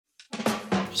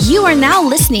You are now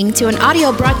listening to an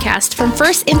audio broadcast from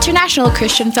First International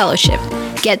Christian Fellowship.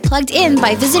 Get plugged in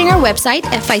by visiting our website,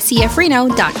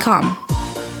 ficfreno.com.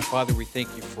 Father, we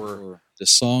thank you for the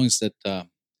songs that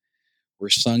were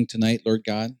sung tonight, Lord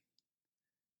God.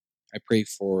 I pray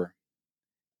for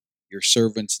your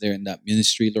servants there in that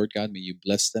ministry, Lord God. May you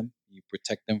bless them. You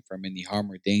protect them from any harm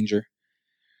or danger.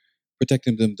 Protect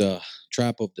them from the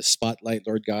trap of the spotlight,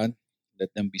 Lord God. Let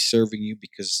them be serving you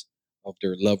because of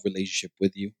their love relationship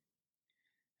with you.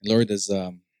 And Lord, as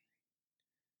I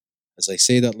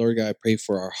say that, Lord God, I pray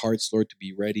for our hearts, Lord, to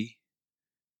be ready.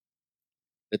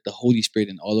 Let the Holy Spirit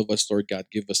in all of us, Lord God,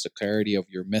 give us the clarity of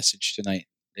your message tonight.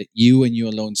 That you and you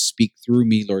alone speak through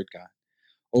me, Lord God.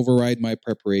 Override my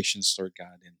preparations, Lord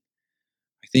God. And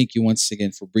I thank you once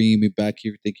again for bringing me back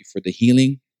here. Thank you for the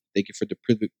healing. Thank you for the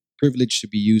privilege to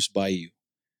be used by you.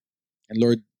 And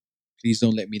Lord, please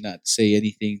don't let me not say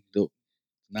anything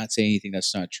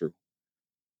that's not true.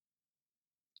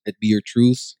 Let be your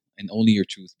truth and only your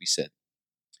truth be said.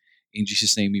 In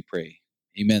Jesus' name we pray.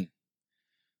 Amen.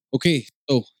 Okay,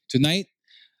 so tonight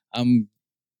I'm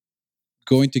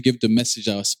going to give the message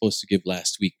I was supposed to give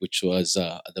last week, which was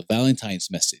the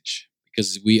Valentine's message,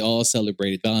 because we all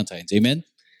celebrated Valentine's. Amen.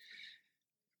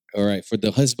 All right, for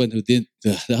the husbands who did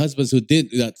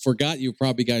that forgot, you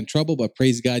probably got in trouble, but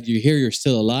praise God, you're here, you're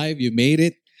still alive, you made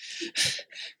it.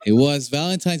 It was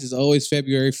Valentine's is always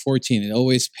February 14th. It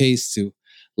always pays to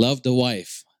love the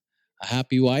wife. A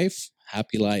happy wife,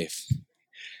 happy life.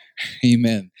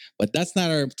 Amen. But that's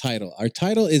not our title. Our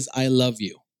title is I Love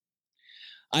You.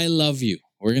 I love you.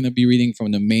 We're going to be reading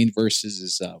from the main verses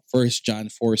is 1 John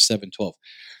 4, 7, 12.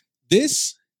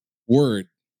 This word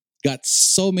got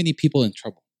so many people in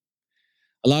trouble.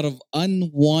 A lot of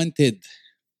unwanted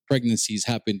pregnancies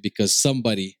happened because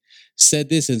somebody said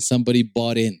this and somebody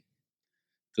bought in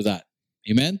to that.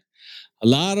 Amen? A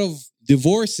lot of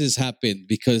divorces happened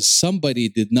because somebody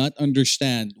did not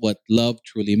understand what love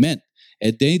truly meant.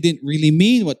 And they didn't really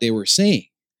mean what they were saying.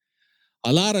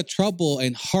 A lot of trouble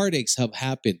and heartaches have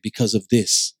happened because of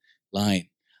this line,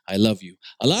 I love you.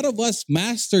 A lot of us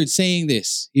mastered saying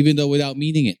this, even though without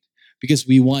meaning it, because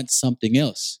we want something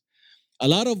else. A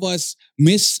lot of us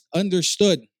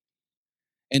misunderstood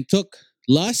and took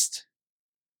lust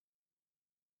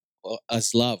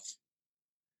as love.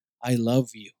 I love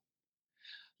you.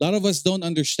 A lot of us don't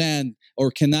understand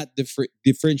or cannot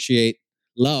differentiate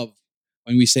love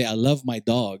when we say, I love my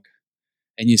dog,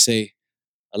 and you say,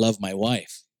 I love my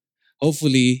wife.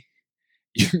 Hopefully,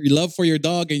 your love for your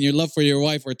dog and your love for your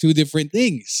wife are two different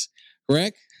things,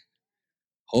 correct?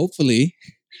 Hopefully.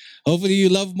 Hopefully you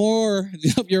love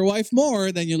your wife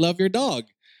more than you love your dog,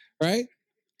 right?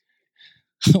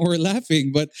 We're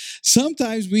laughing, but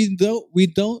sometimes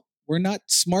we're not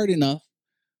smart enough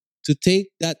to take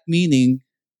that meaning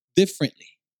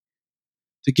differently,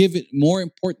 to give it more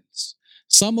importance.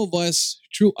 Some of us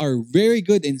are very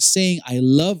good in saying, I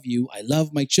love you, I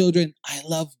love my children, I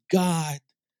love God,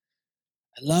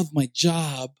 I love my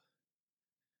job,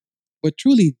 but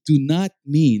truly do not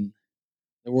mean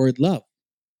the word love.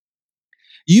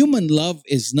 Human love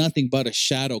is nothing but a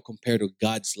shadow compared to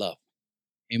God's love.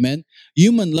 Amen?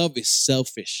 Human love is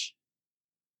selfish.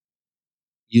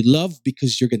 You love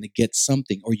because you're going to get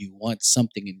something or you want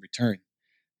something in return.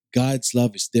 God's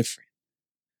love is different.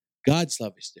 God's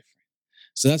love is different.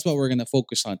 So that's what we're going to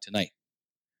focus on tonight.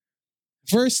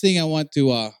 First thing I want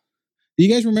to, do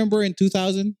you guys remember in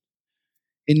 2000?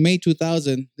 In May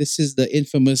 2000, this is the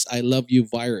infamous I Love You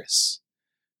virus,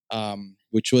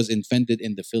 which was invented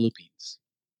in the Philippines.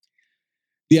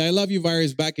 The I Love You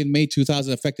virus back in May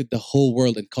 2000 affected the whole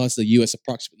world and cost the US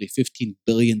approximately $15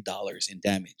 billion in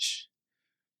damage.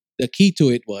 The key to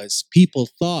it was people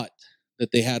thought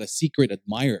that they had a secret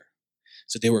admirer,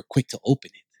 so they were quick to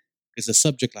open it because the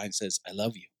subject line says, I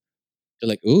love you. They're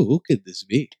like, ooh, who could this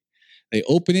be? They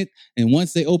open it, and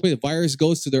once they open it, the virus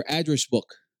goes to their address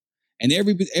book. And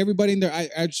everybody in their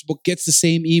address book gets the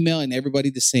same email and everybody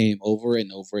the same over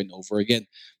and over and over again,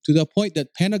 to the point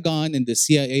that Pentagon and the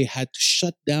CIA had to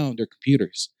shut down their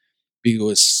computers because it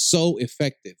was so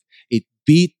effective. It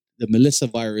beat the Melissa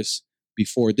virus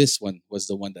before this one was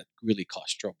the one that really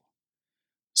caused trouble.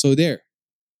 So there,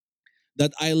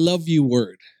 that I love you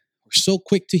word. We're so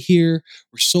quick to hear,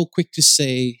 we're so quick to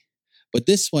say, but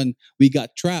this one, we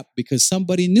got trapped because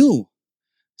someone knew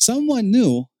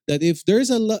that if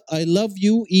there's I love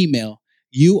you email,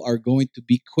 you are going to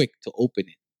be quick to open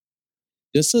it.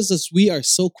 Just as we are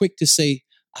so quick to say,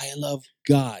 I love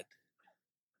God.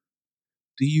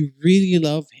 Do you really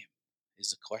love him?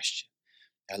 Is the question.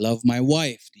 I love my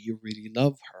wife. Do you really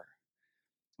love her?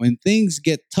 When things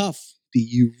get tough, do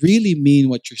you really mean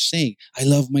what you're saying? I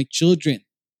love my children.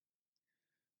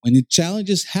 When the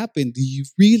challenges happen, do you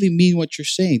really mean what you're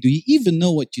saying? Do you even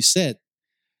know what you said?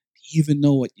 Do you even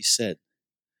know what you said?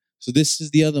 So this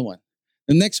is the other one.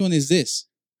 The next one is this.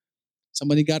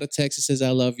 Somebody got a text that says, I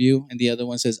love you. And the other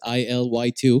one says,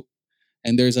 ILY2.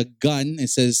 And there's a gun. It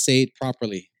says, say it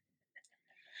properly.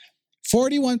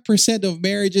 41% of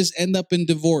marriages end up in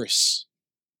divorce.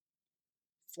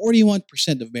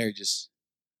 41% of marriages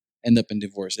end up in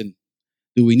divorce. And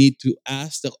do we need to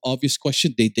ask the obvious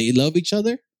question? Did they love each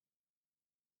other?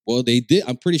 Well, they did.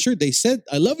 I'm pretty sure they said,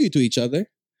 I love you to each other.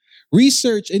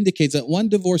 Research indicates that one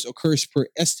divorce occurs per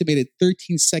estimated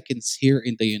 13 seconds here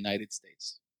in the United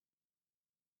States.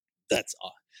 That's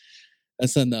odd.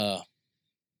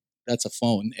 That's a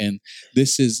phone. And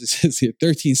this is, it says here,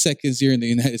 13 seconds here in the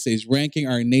United States, ranking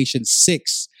our nation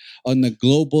 6 on the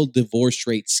global divorce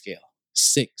rate scale.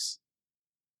 6.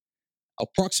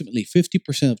 Approximately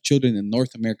 50% of children in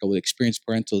North America will experience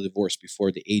parental divorce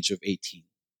before the age of 18.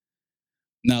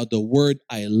 Now, the word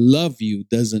I love you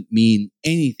doesn't mean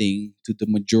anything to the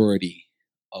majority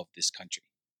of this country.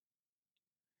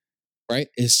 Right?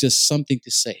 It's just something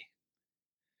to say.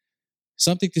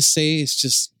 Something to say is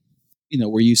just,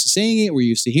 we're used to saying it, we're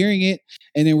used to hearing it,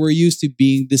 and then we're used to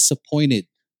being disappointed.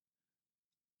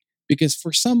 Because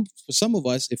for some of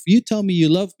us, if you tell me you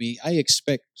love me, I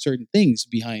expect certain things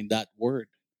behind that word.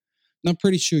 And I'm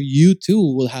pretty sure you too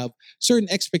will have certain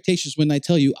expectations when I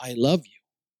tell you I love you,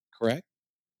 correct?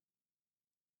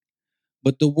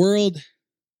 But the word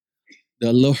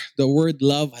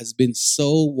love has been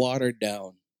so watered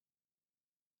down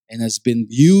and has been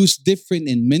used different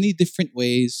in many different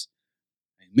ways,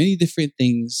 and many different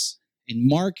things in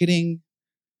marketing,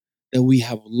 that we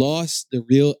have lost the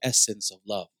real essence of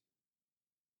love.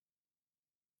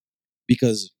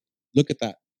 Because look at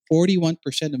that. 41%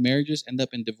 of marriages end up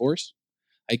in divorce.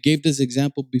 I gave this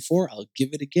example before. I'll give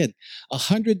it again.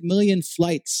 100 million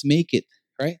flights make it,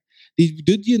 right?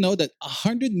 Did you know that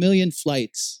 100 million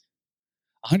flights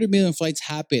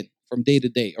happen from day to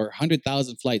day, or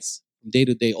 100,000 flights from day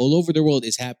to day all over the world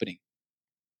is happening?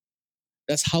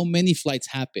 That's how many flights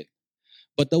happen.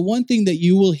 But the one thing that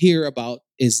you will hear about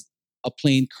is a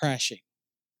plane crashing.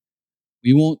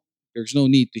 There's no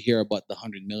need to hear about the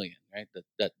 100 million, right?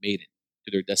 That made it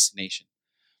to their destination.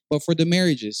 But for the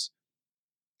marriages,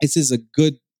 this is a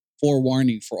good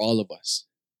forewarning for all of us.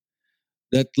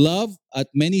 That love at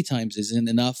many times isn't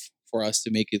enough for us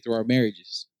to make it through our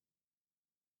marriages.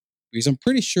 Because I'm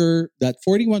pretty sure that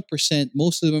 41%,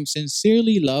 most of them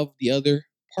sincerely love the other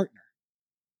partner.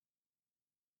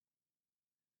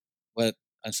 But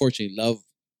unfortunately, love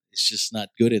is just not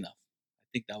good enough. I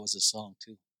think that was a song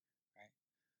too. Right?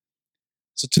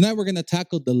 So tonight we're going to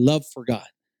tackle the love for God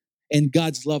and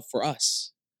God's love for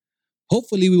us.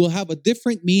 Hopefully we will have a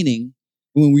different meaning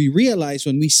when we realize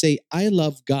when we say, I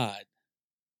love God,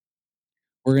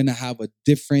 we're going to have a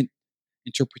different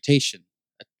interpretation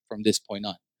from this point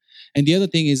on. And the other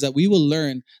thing is that we will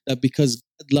learn that because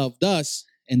God loved us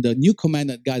and the new command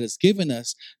that God has given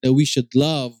us, that we should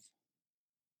love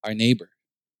our neighbor.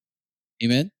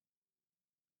 Amen?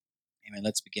 Amen.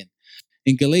 Let's begin.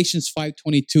 In Galatians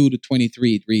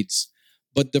 5:22-23, it reads,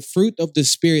 but the fruit of the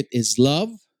Spirit is love,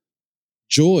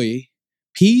 joy,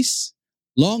 peace,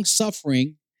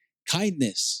 long-suffering,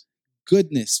 kindness,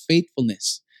 goodness,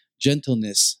 faithfulness,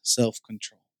 gentleness,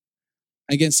 self-control.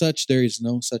 Against such, there is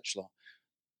no such law.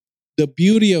 The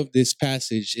beauty of this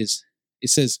passage is, it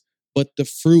says, but the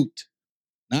fruit,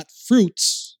 not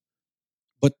fruits,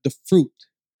 but the fruit.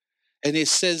 And it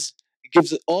says, it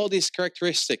gives it all these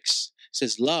characteristics. It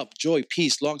says love, joy,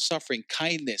 peace, long-suffering,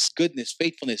 kindness, goodness,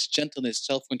 faithfulness, gentleness,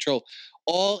 self-control,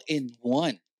 all in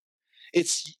one.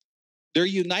 They're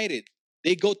united.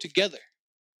 They go together.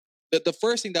 The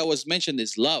first thing that was mentioned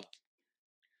is love.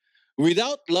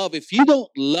 Without love, if you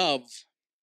don't love,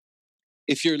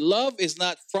 if your love is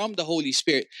not from the Holy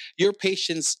Spirit, your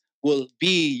patience will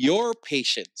be your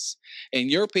patience.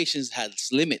 And your patience has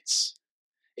limits.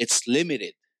 It's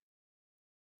limited.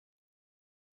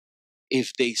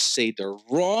 If they say the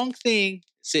wrong thing,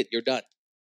 that's it, you're done.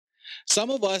 Some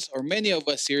of us, or many of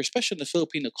us here, especially in the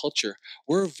Filipino culture,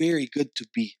 we're very good to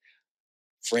be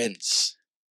friends.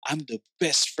 I'm the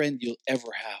best friend you'll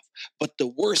ever have, but the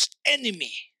worst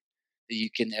enemy that you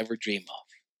can ever dream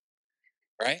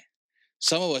of, right?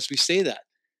 Some of us, we say that,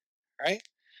 right?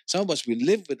 Some of us, we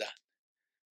live with that.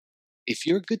 If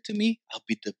you're good to me, I'll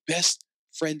be the best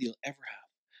friend you'll ever have.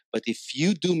 But if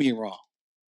you do me wrong,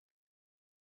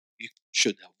 you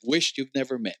should have wished you've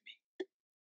never met me.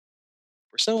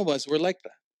 For some of us, we're like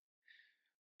that.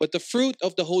 But the fruit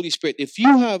of the Holy Spirit, if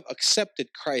you have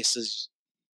accepted Christ as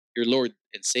your Lord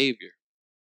and Savior,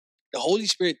 the Holy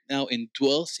Spirit now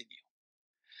indwells in you.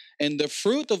 And the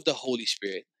fruit of the Holy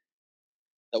Spirit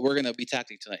that we're going to be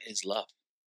tackling tonight is love.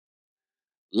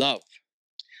 Love.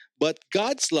 But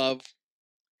God's love,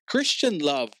 Christian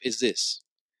love, is this: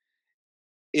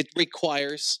 it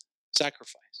requires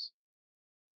sacrifice,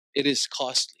 it is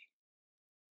costly,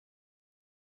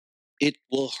 it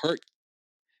will hurt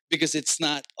because it's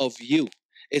not of you,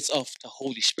 it's of the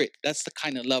Holy Spirit. That's the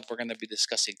kind of love we're going to be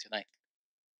discussing tonight.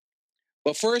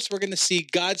 But first, we're going to see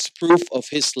God's proof of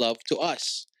his love to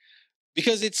us.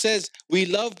 Because it says we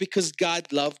love because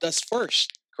God loved us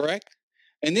first, correct?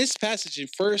 In this passage in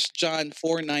 1 John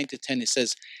 4:9-10, it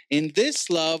says, "In this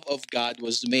love of God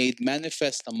was made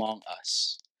manifest among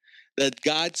us, that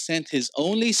God sent his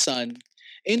only Son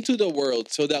into the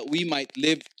world so that we might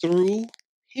live through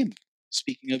him."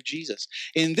 Speaking of Jesus.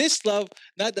 In this love,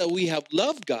 not that we have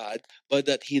loved God, but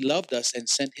that he loved us and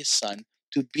sent his Son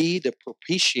to be the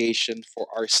propitiation for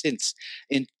our sins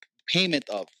in payment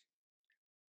of.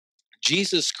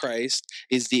 Jesus Christ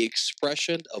is the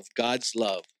expression of God's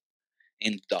love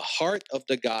in the heart of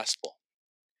the gospel.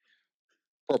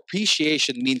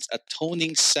 Propitiation means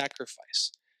atoning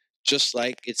sacrifice, just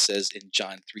like it says in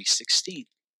John 3:16.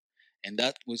 And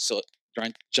that was so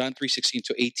John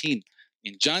 3:16-18.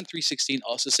 In John 3:16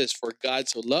 also says, "For God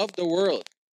so loved the world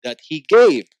that he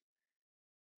gave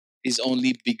his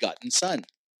only begotten Son."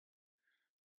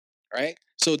 Right?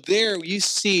 So there you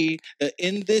see that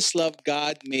in this love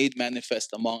God made manifest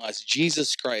among us,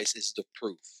 Jesus Christ is the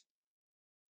proof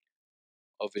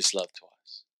of his love to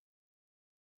us.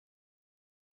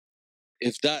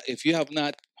 If you have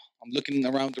not, I'm looking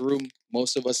around the room,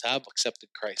 most of us have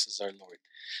accepted Christ as our Lord.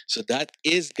 So that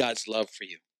is God's love for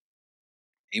you.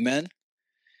 Amen.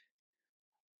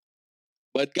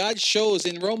 But God shows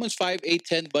in Romans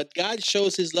 5:8-10, but God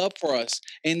shows his love for us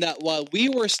in that while we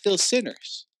were still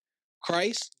sinners,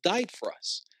 Christ died for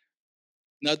us.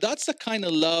 Now that's the kind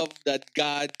of love that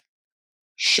God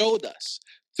showed us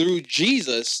through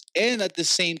Jesus, and at the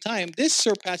same time, this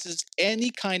surpasses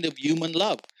any kind of human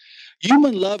love.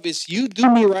 Human love is you do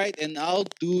me right and I'll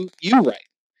do you right.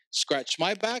 Scratch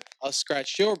my back, I'll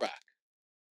scratch your back,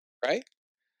 right?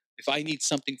 If I need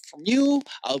something from you,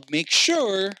 I'll make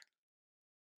sure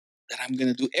that I'm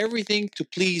going to do everything to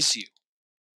please you.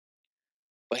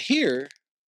 But here,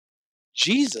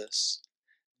 Jesus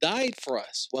died for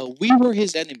us while we were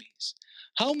his enemies.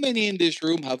 How many in this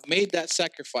room have made that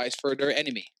sacrifice for their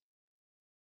enemy?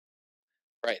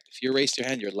 Right. If you raised your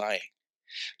hand, you're lying.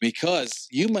 Because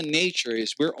human nature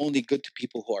is we're only good to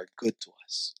people who are good to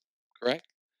us. Correct?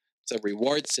 It's a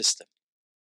reward system.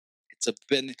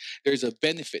 There's a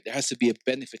benefit. There has to be a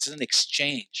benefit. It's an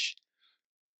exchange.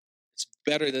 It's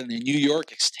better than the New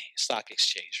York stock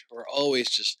exchange. We're always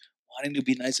just wanting to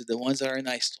be nice to the ones that are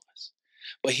nice to us.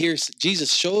 But here's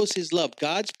Jesus shows his love.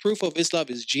 God's proof of his love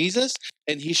is Jesus,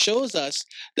 and he shows us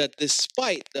that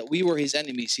despite that we were his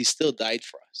enemies, he still died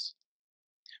for us.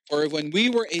 For when we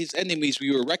were his enemies,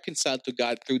 we were reconciled to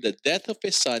God through the death of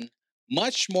his Son.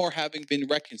 Much more, having been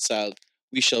reconciled,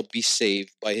 we shall be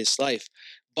saved by his life.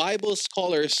 Bible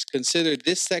scholars consider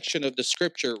this section of the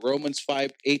scripture, Romans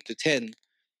 5:8-10,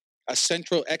 a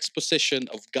central exposition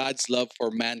of God's love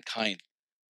for mankind.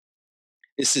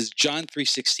 This is John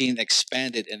 3:16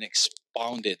 expanded and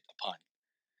expounded upon.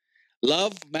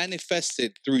 Love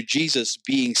manifested through Jesus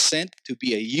being sent to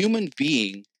be a human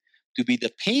being to be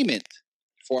the payment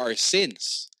for our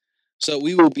sins. So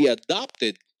we will be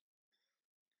adopted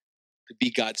to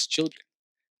be God's children.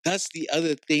 That's the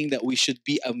other thing that we should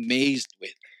be amazed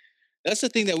with. That's the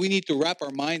thing that we need to wrap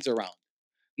our minds around.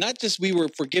 Not just we were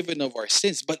forgiven of our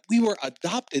sins, but we were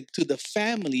adopted to the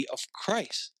family of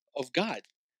Christ, of God.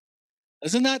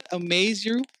 Doesn't that amaze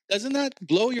you? Doesn't that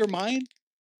blow your mind?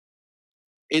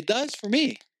 It does for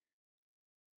me.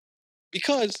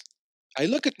 Because I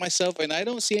look at myself and I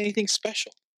don't see anything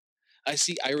special.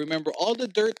 I remember all the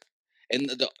dirt and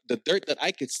the dirt that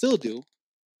I could still do,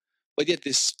 but yet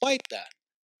despite that,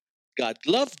 God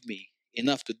loved me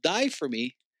enough to die for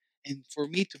me and for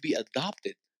me to be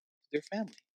adopted to their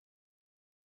family.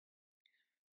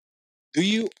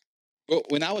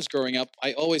 When I was growing up,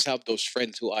 I always have those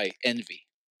friends who I envy.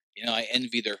 I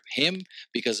envy him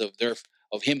because of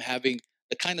him having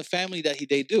the kind of family that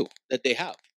they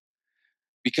have.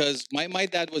 Because my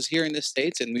dad was here in the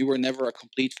States and we were never a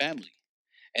complete family.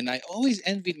 And I always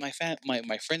envied my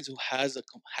friends who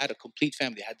had a complete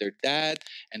family. They had their dad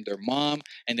and their mom,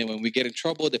 and then when we get in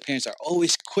trouble, the parents are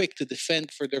always quick to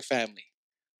defend for their family,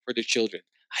 for their children.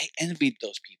 I envied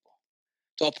those people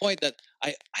to a point that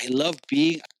I love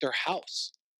being at their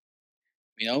house.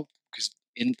 Because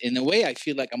in a way I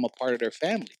feel like I'm a part of their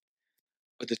family.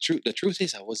 But the truth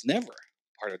is I was never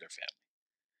part of their family.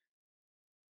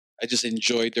 I just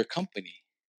enjoyed their company.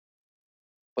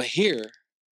 But here,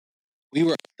 we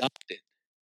were adopted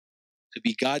to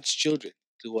be God's children,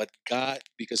 to what God,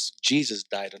 because Jesus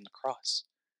died on the cross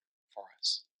for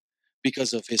us,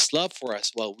 because of his love for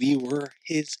us while we were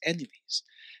his enemies.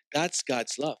 That's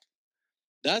God's love.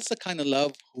 That's the kind of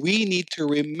love we need to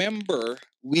remember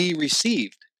we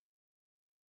received.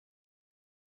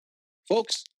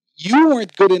 Folks, you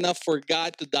weren't good enough for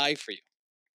God to die for you.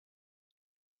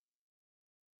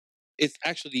 It's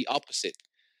actually the opposite.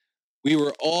 We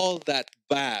were all that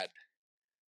bad.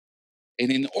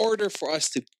 And in order for us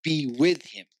to be with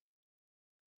him,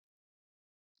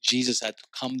 Jesus had to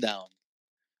come down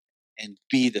and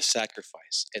be the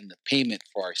sacrifice and the payment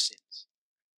for our sins.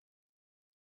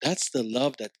 That's the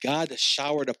love that God has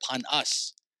showered upon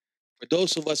us. For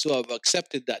those of us who have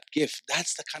accepted that gift,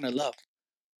 that's the kind of love.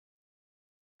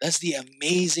 That's the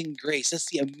amazing grace. That's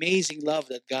the amazing love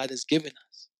that God has given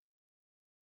us.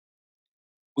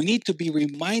 We need to be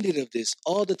reminded of this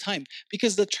all the time,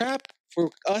 because the trap for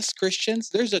us Christians,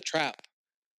 there's a trap.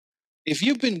 If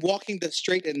you've been walking that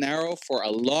straight and narrow for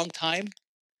a long time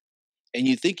and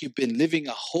you think you've been living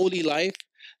a holy life,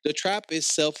 the trap is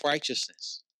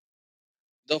self-righteousness.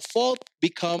 The fault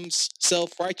becomes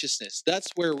self-righteousness. That's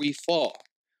where we fall.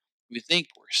 We think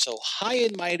we're so high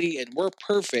and mighty and we're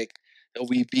perfect that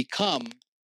we become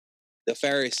the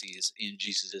Pharisees in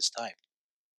Jesus' time.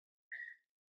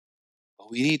 But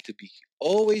we need to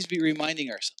always be reminding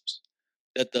ourselves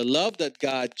that the love that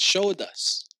God showed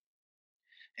us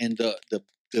and the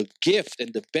gift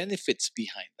and the benefits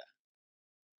behind that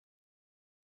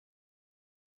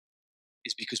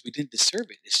is because we didn't deserve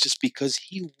it. It's just because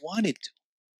he wanted to.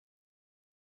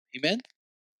 Amen?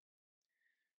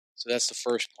 So that's the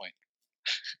first point.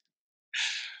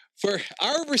 For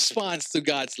our response to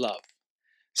God's love.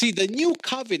 See, the new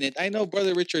covenant, I know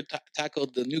Brother Richard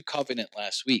tackled the new covenant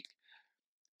last week.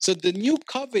 So the new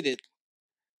covenant,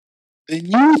 the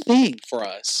new thing for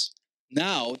us,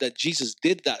 now that Jesus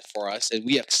did that for us and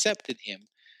we accepted him,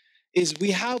 is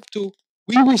we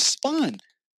respond.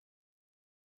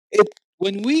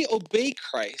 When we obey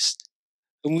Christ,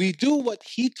 when we do what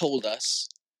he told us,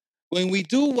 when we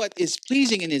do what is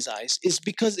pleasing in his eyes, is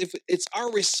because if it's our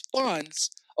response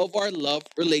of our love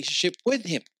relationship with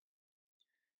him.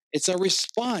 It's a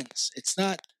response. It's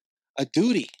not a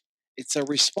duty. It's a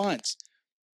response.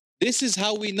 This is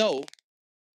how we know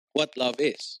what love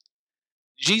is.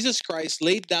 Jesus Christ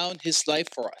laid down his life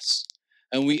for us,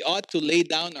 and we ought to lay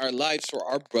down our lives for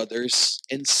our brothers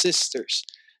and sisters.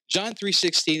 John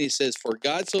 3:16, it says, "For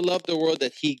God so loved the world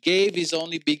that he gave his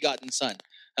only begotten Son,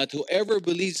 that whoever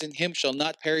believes in him shall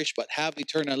not perish but have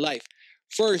eternal life."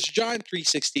 First John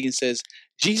 3:16 says,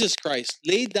 Jesus Christ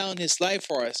laid down his life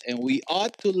for us, and we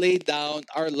ought to lay down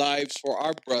our lives for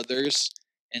our brothers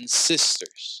and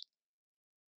sisters.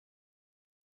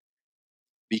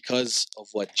 Because of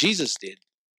what Jesus did,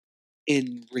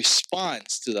 in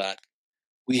response to that,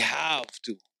 we have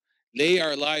to lay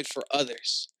our lives for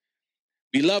others.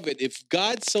 Beloved, if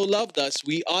God so loved us,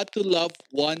 we ought to love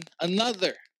one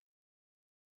another.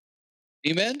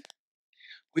 Amen?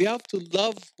 We have to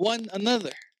love one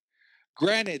another.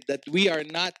 Granted that we are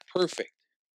not perfect.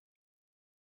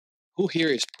 Who here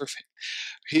is perfect?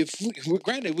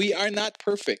 Granted, we are not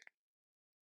perfect.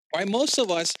 Why most of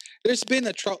us, there's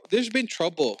been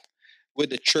trouble with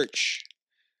the church.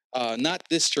 Not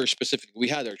this church specifically. We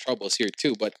had our troubles here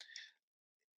too, but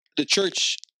the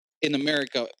church in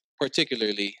America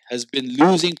particularly has been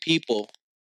losing people.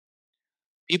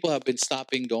 People have been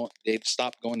they've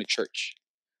stopped going to church.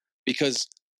 Because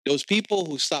those people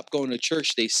who stopped going to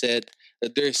church, they said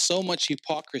that there's so much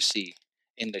hypocrisy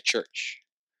in the church.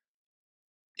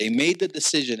 They made the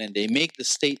decision and they make the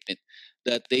statement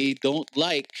that they don't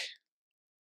like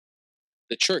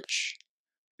the church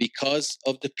because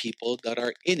of the people that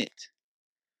are in it.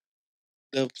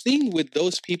 The thing with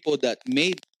those people that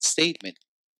made statement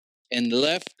and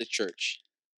left the church,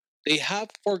 they have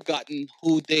forgotten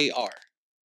who they are.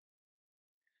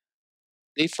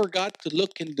 They forgot to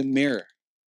look in the mirror.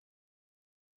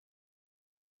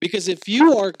 Because if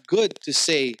you are good to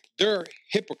say they're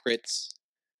hypocrites,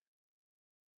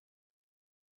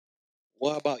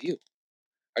 what about you?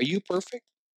 Are you perfect?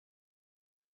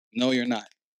 No, you're not.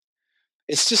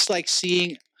 It's just like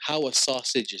seeing how a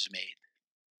sausage is made.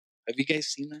 Have you guys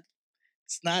seen that?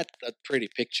 It's not a pretty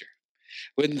picture.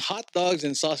 When hot dogs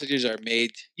and sausages are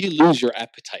made, you lose your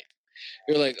appetite.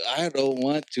 You're like, I don't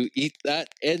want to eat that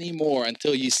anymore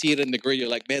until you see it in the grill. You're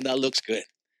like, man, that looks good.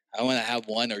 I want to have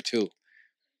one or two.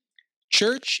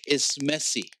 Church is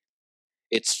messy.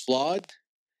 It's flawed.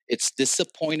 It's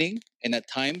disappointing and at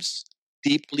times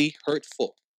deeply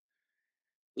hurtful.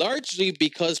 Largely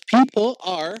because people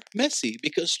are messy,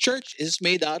 because church is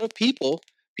made out of people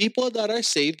that are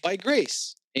saved by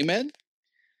grace. Amen?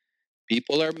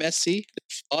 People are messy,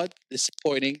 flawed,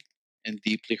 disappointing, and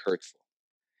deeply hurtful.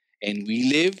 And we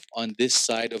live on this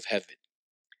side of heaven.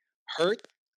 Hurt,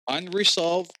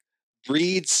 unresolved,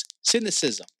 breeds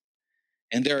cynicism.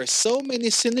 And there are so many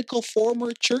cynical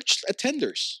former church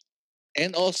attenders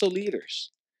and also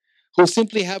leaders who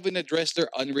simply haven't addressed their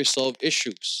unresolved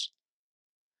issues.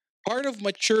 Part of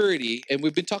maturity, and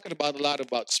we've been talking about a lot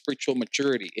about spiritual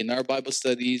maturity in our Bible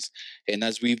studies, and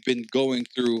as we've been going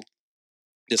through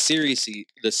the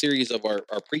series of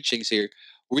our preachings here,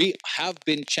 we have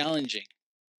been challenging,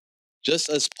 just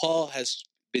as Paul has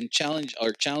been challenged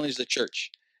the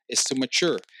church, is to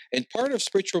mature. And part of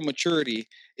spiritual maturity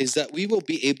is that we will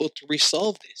be able to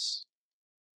resolve this.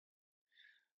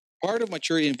 Part of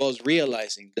maturity involves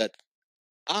realizing that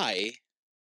I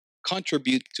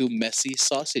contribute to messy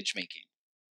sausage making.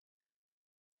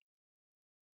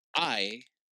 I,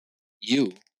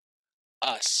 you,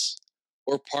 us,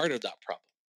 we're part of that problem.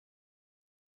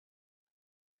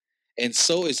 And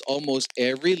so is almost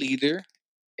every leader,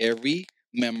 every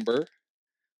member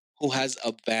who has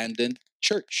abandoned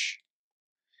church.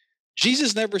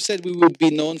 Jesus never said we would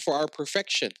be known for our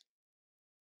perfection,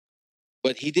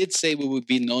 but he did say we would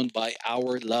be known by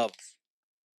our love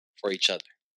for each other.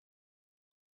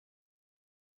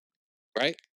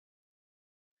 Right?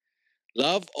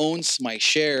 Love owns my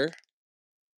share.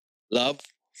 Love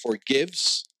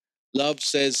forgives. Love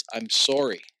says, I'm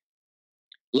sorry.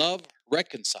 Love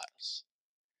reconciles.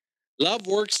 Love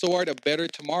works toward a better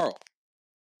tomorrow.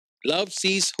 Love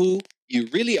sees who you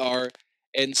really are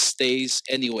and stays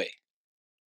anyway.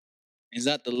 Is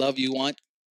that the love you want?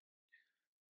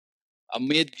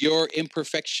 Amid your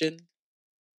imperfection,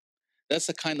 that's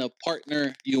the kind of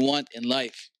partner you want in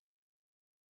life.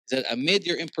 Is that amid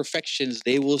your imperfections,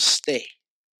 they will stay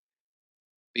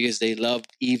because they love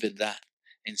even that.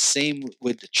 And same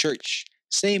with the church.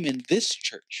 Same in this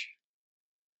church.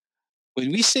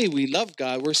 When we say we love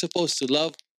God, we're supposed to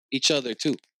love each other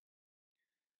too,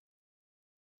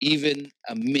 even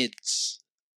amidst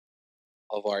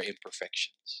of our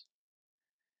imperfections.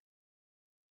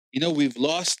 You know, we've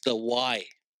lost the why.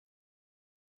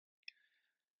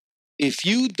 If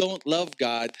you don't love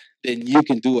God, then you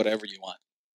can do whatever you want.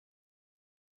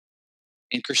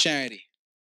 In Christianity,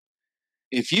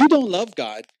 if you don't love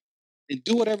God, then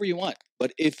do whatever you want.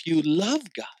 But if you love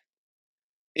God,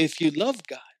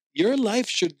 your life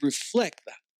should reflect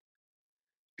that.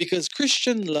 Because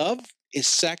Christian love is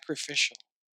sacrificial.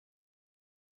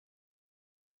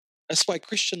 That's why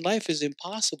Christian life is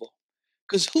impossible.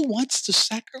 Because who wants to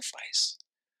sacrifice?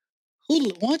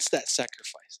 Who wants that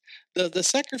sacrifice? The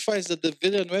sacrifice that the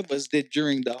Villanuevas did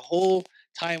during the whole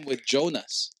time with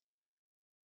Jonas,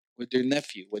 with their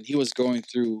nephew, when he was going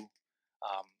through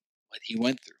what he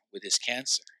went through with his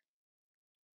cancer.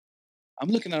 I'm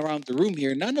looking around the room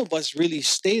here. None of us really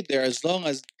stayed there as long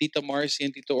as Tita Marcy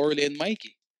and Tito Orly and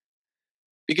Mikey.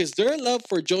 Because their love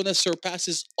for Jonas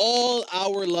surpasses all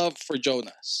our love for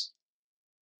Jonas.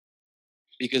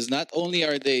 Because not only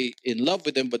are they in love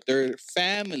with him, but they're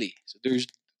family. So there's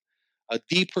a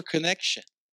deeper connection.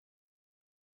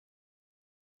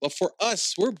 But for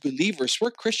us, we're believers,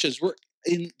 we're Christians, we're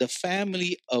in the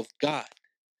family of God.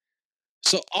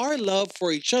 So our love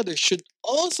for each other should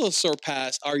also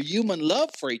surpass our human love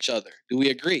for each other. Do we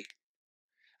agree?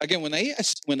 Again,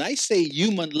 when I say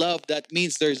human love, that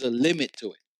means there's a limit to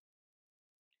it.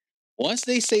 Once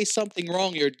they say something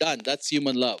wrong, you're done. That's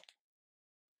human love.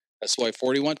 That's why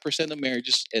 41% of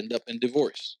marriages end up in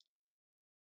divorce.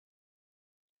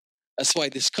 That's why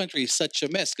this country is such a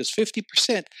mess, because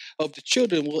 50% of the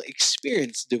children will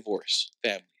experience divorce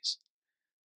families.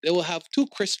 They will have 2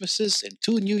 Christmases and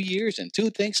 2 New Years and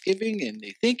 2 Thanksgiving, and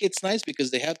they think it's nice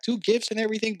because they have 2 gifts and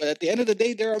everything, but at the end of the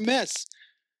day, they're a mess.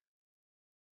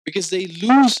 Because they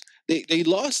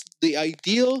lost the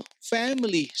ideal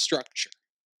family structure.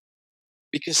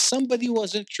 Because somebody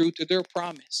wasn't true to their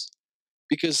promise.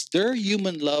 Because their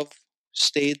human love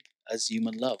stayed as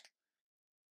human love.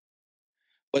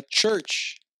 But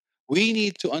church, we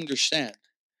need to understand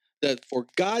that for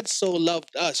God so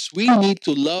loved us, we need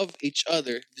to love each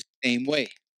other the same way.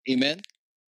 Amen?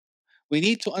 We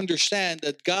need to understand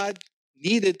that God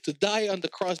needed to die on the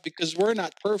cross because we're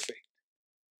not perfect.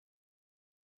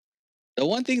 The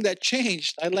one thing that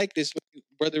changed, I like this, what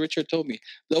Brother Richard told me.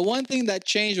 The one thing that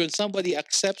changed when somebody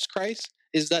accepts Christ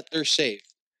is that they're saved.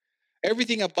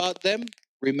 Everything about them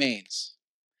remains.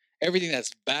 Everything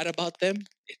that's bad about them,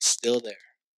 it's still there.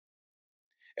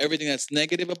 Everything that's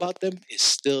negative about them is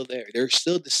still there. They're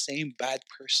still the same bad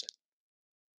person.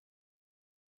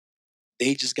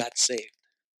 They just got saved.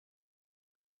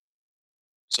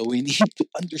 So we need to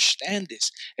understand this,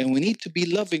 and we need to be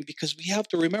loving, because we have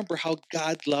to remember how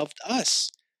God loved us,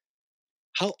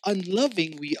 how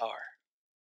unloving we are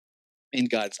in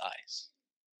God's eyes,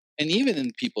 and even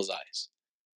in people's eyes.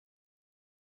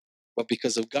 But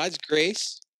because of God's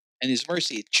grace and His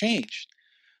mercy, it changed.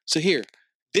 So here,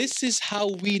 this is how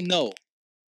we know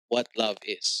what love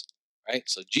is, right?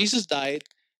 So Jesus died,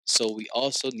 so we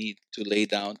also need to lay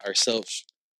down ourselves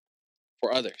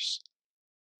for others.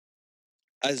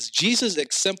 As Jesus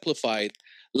exemplified,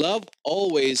 love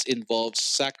always involves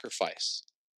sacrifice.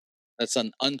 That's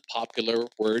an unpopular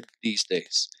word these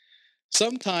days.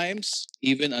 Sometimes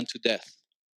even unto death.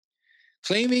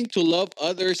 Claiming to love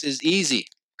others is easy.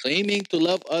 Claiming to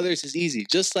love others is easy.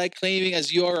 Just like claiming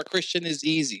as you are a Christian is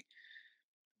easy.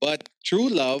 But true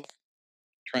love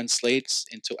translates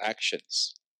into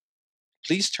actions.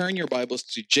 Please turn your Bibles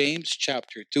to James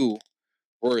chapter 2,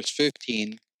 verse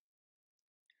 15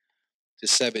 to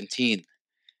 17.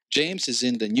 James is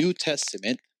in the New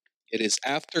Testament. It is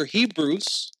after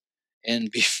Hebrews and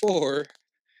before,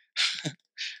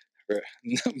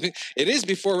 it is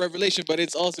before Revelation, but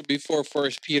it's also before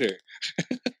First Peter.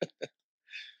 I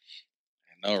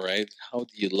know, right? How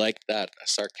do you like that? A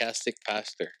sarcastic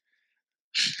pastor.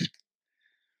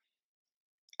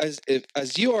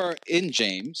 As you are in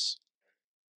James,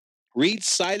 read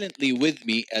silently with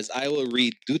me as I will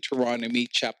read Deuteronomy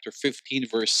chapter 15,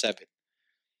 verse 7.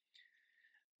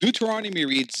 Deuteronomy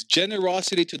reads,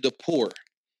 generosity to the poor.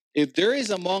 If there is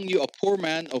among you a poor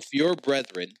man of your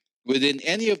brethren within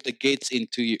any of the gates in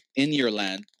your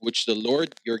land, which the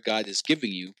Lord your God is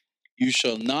giving you, you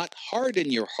shall not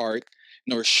harden your heart,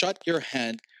 nor shut your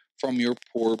hand from your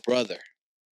poor brother.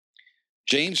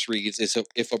 James reads,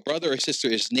 if a brother or sister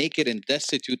is naked and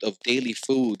destitute of daily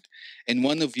food, and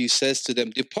one of you says to them,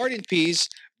 depart in peace,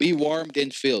 be warmed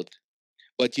and filled,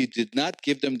 but you did not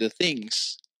give them the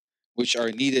things which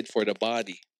are needed for the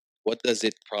body, what does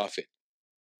it profit?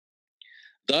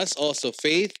 Thus also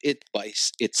faith it by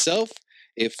itself,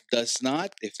 if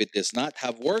it does not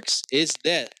have works, is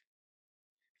dead.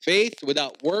 Faith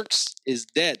without works is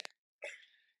dead.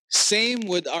 Same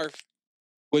with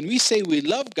when we say we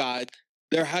love God,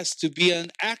 there has to be an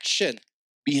action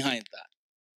behind that.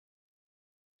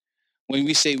 When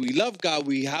we say we love God,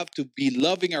 we have to be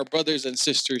loving our brothers and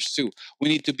sisters too. We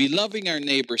need to be loving our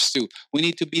neighbors too. We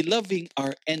need to be loving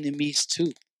our enemies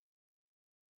too.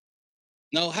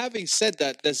 Now, having said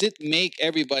that, does it make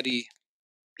everybody,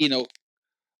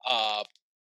 uh,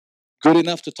 good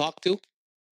enough to talk to?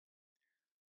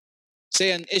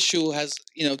 Say an issue has,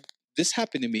 this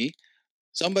happened to me.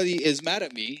 Somebody is mad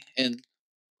at me, and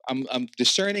I'm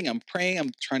discerning, I'm praying,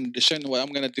 I'm trying to discern what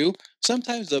I'm going to do.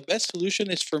 Sometimes the best solution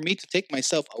is for me to take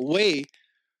myself away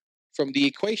from the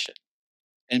equation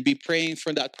and be praying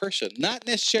for that person, not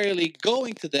necessarily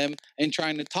going to them and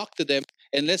trying to talk to them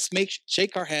and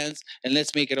shake our hands and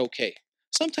let's make it okay.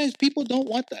 Sometimes people don't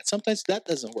want that. Sometimes that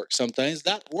doesn't work. Sometimes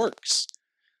that works.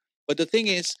 But the thing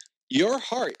is, your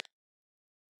heart,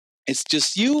 it's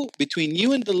just you, between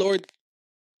you and the Lord,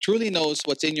 truly knows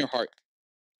what's in your heart.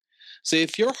 So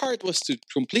if your heart was to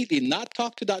completely not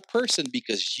talk to that person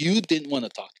because you didn't want to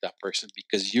talk to that person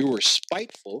because you were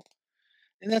spiteful,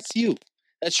 then that's you.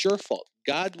 That's your fault.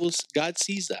 God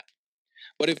sees that.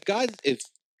 But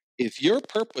if your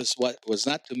purpose was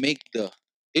not to make the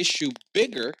issue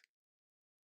bigger,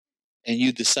 and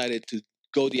you decided to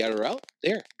go the other route,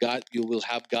 you will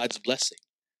have God's blessing.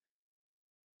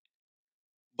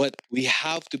 But we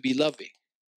have to be loving.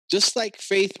 Just like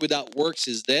faith without works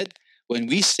is dead, when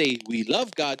we say we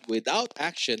love God without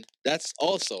action, that's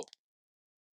also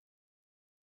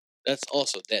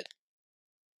dead.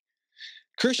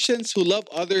 Christians who love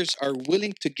others are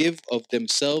willing to give of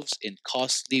themselves in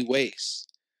costly ways.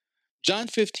 John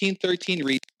 15:13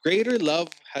 reads, greater love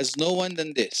has no one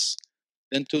than this,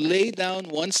 than to lay down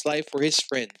one's life for his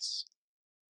friends.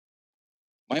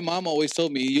 My mom always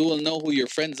told me, you will know who your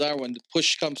friends are when the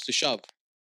push comes to shove.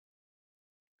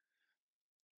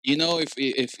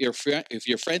 If your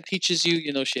friend teaches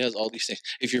you, she has all these things.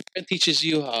 If your friend teaches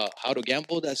you how to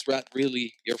gamble, that's not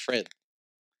really your friend.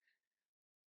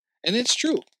 And it's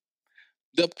true.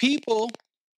 The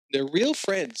real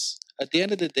friends, at the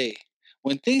end of the day,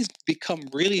 when things become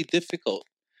really difficult,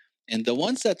 and the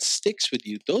ones that sticks with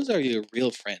you, those are your real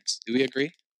friends. Do we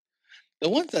agree? The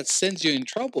ones that sends you in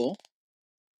trouble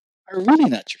are really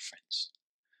not your friends.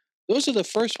 Those are the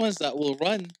first ones that will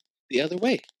run the other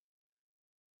way.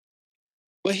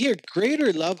 But here,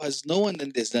 greater love has no one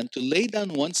than this, than to lay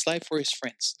down one's life for his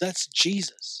friends. That's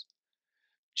Jesus.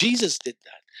 Jesus did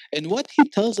that. And what he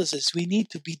tells us is we need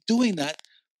to be doing that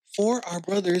for our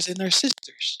brothers and our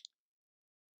sisters.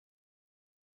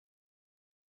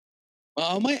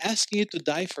 Am I asking you to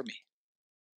die for me?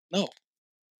 No.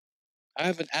 I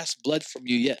haven't asked blood from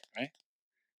you yet, right?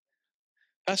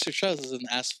 Pastor Charles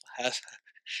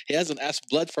he hasn't asked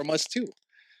blood from us too.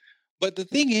 But the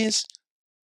thing is,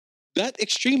 that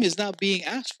extreme is not being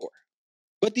asked for.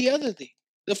 But the other thing,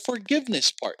 the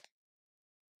forgiveness part.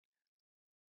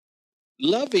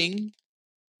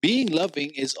 Being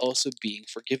loving is also being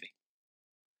forgiving.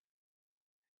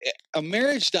 A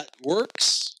marriage that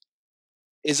works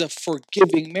is a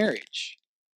forgiving marriage.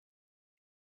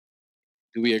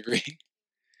 Do we agree?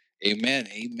 Amen.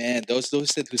 Amen. Those who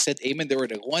said amen, they were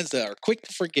the ones that are quick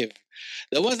to forgive.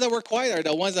 The ones that were quiet are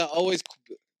the ones that always.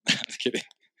 I'm kidding.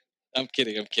 I'm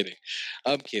kidding. I'm kidding.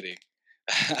 I'm kidding.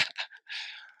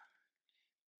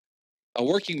 A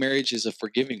working marriage is a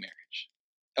forgiving marriage.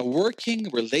 A working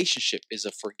relationship is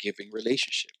a forgiving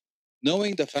relationship.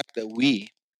 Knowing the fact that we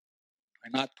are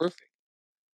not perfect.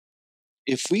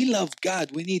 If we love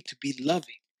God, we need to be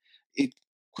loving.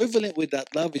 Equivalent with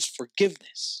that love is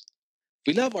forgiveness.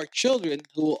 If we love our children,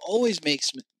 they will always make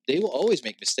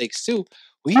mistakes too.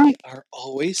 We are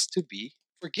always to be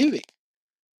forgiving.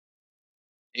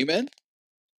 Amen.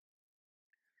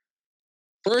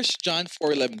 1 John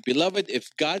 4:11. Beloved, if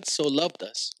God so loved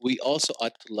us, we also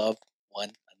ought to love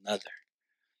one another.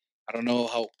 I don't know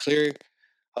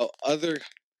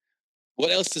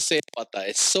what else to say about that.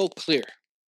 It's so clear,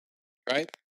 right?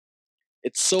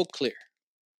 It's so clear.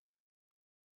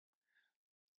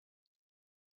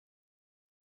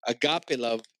 Agape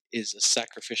love is a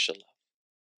sacrificial love.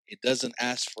 It doesn't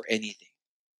ask for anything.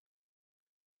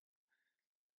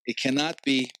 It cannot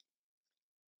be,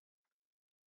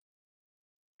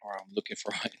 or I'm looking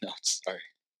for my notes, sorry.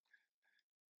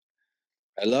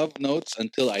 I love notes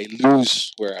until I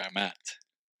lose where I'm at.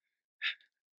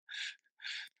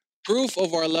 Proof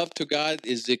of our love to God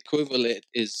is the equivalent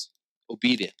is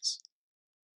obedience.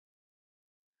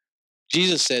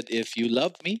 Jesus said, if you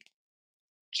love me,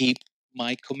 keep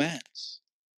my commands.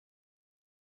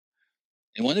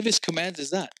 And one of his commands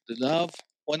is that, to love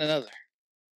one another.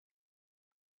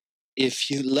 If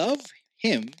you love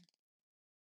him,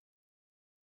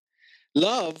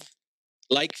 love,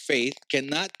 like faith,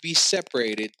 cannot be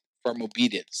separated from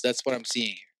obedience. That's what I'm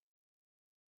seeing here.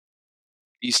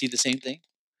 Do you see the same thing?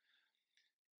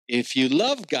 If you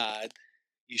love God,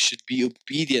 you should be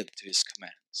obedient to his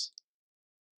commands.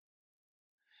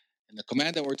 And the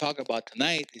command that we're talking about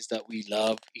tonight is that we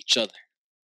love each other.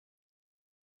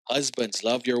 Husbands,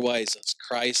 love your wives as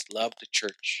Christ loved the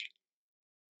church.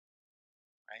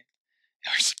 Right?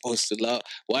 We're supposed to love.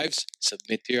 Wives,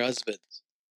 submit to your husbands.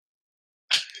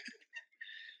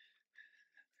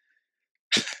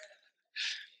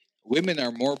 Women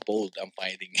are more bold, I'm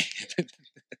finding.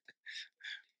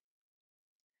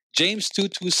 James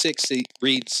 2:26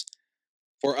 reads,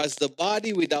 for as the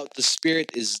body without the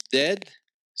spirit is dead,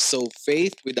 so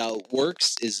faith without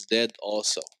works is dead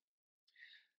also.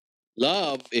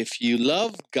 Love, if you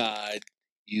love God,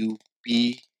 you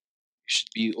should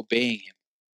be obeying him.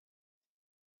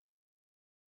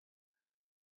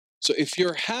 So if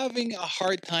you're having a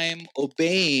hard time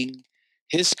obeying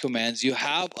his commands, you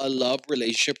have a love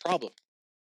relationship problem.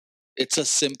 It's as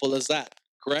simple as that,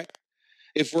 correct?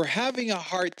 If we're having a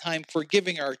hard time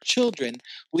forgiving our children,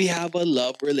 we have a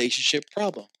love relationship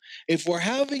problem. If we're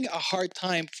having a hard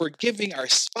time forgiving our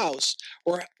spouse,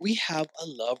 we have a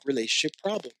love relationship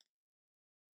problem.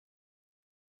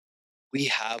 We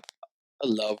have a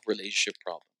love relationship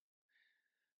problem.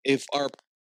 If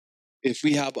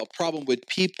we have a problem with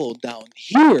people down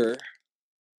here,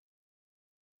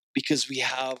 because we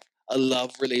have a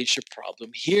love relationship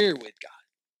problem here with God.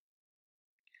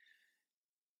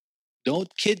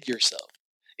 Don't kid yourself.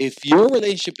 If your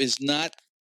relationship is not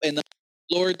enough,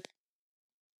 Lord,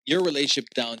 your relationship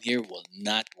down here will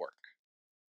not work.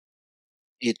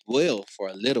 It will for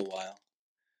a little while,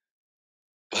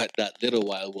 but that little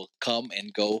while will come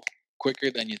and go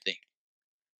quicker than you think.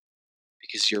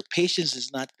 Because your patience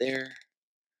is not there.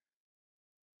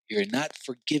 You're not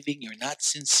forgiving. You're not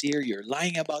sincere. You're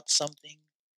lying about something.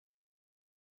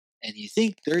 And you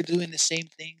think they're doing the same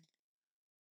thing.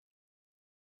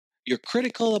 You're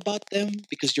critical about them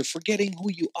because you're forgetting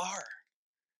who you are.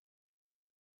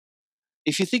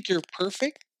 If you think you're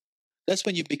perfect, that's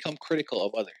when you become critical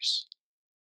of others.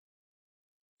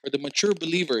 For the mature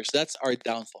believers, that's our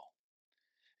downfall.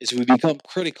 Is we become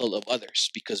critical of others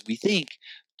because we think,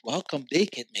 well, how come they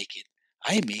can't make it?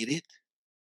 I made it.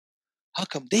 How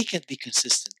come they can't be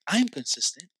consistent? I'm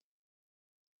consistent.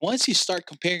 Once you start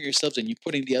comparing yourselves and you're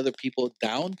putting the other people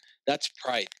down, that's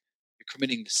pride. You're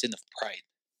committing the sin of pride.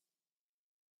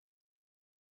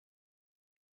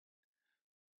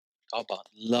 Talk about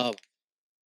love.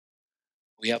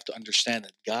 We have to understand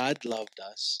that God loved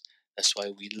us. That's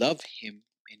why we love Him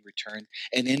in return.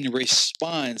 And in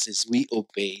response is we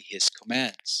obey His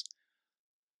commands.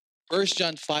 1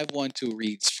 John 5:1-2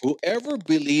 reads, "Whoever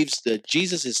believes that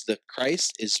Jesus is the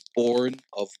Christ is born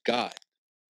of God.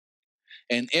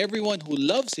 And everyone who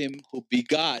loves Him who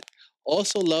begot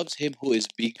also loves Him who is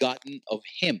begotten of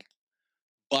Him.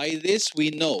 By this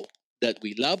we know that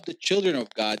we love the children of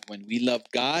God when we love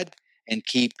God and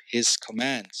keep His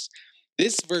commands."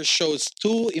 This verse shows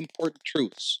two important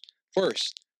truths.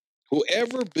 First,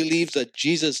 whoever believes that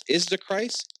Jesus is the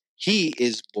Christ, he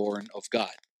is born of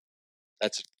God.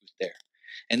 That's the truth there.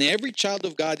 And every child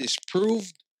of God is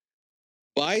proved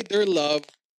by their love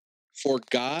for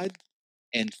God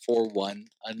and for one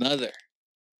another.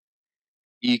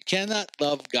 You cannot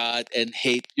love God and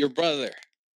hate your brother.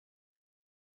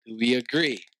 Do we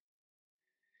agree?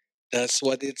 That's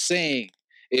what it's saying.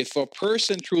 If a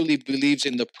person truly believes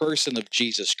in the person of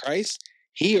Jesus Christ,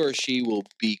 he or she will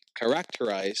be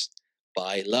characterized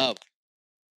by love.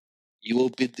 You will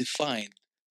be defined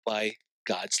by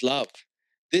God's love.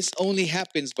 This only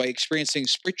happens by experiencing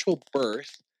spiritual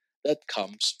birth that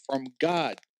comes from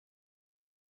God.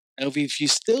 And if you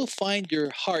still find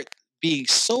your heart being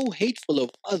so hateful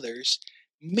of others,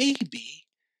 maybe,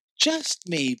 just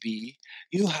maybe,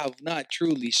 you have not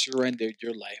truly surrendered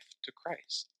your life to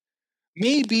Christ.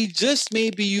 Maybe, just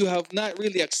maybe, you have not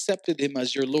really accepted Him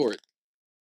as your Lord.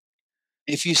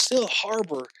 If you still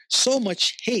harbor so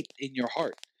much hate in your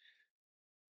heart,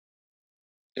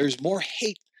 there's more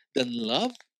hate than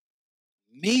love,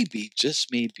 maybe, just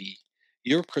maybe,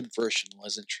 your conversion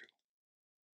wasn't true.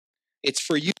 It's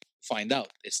for you to find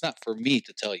out. It's not for me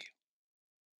to tell you.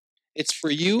 It's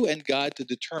for you and God to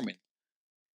determine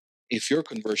if your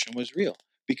conversion was real.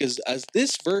 Because as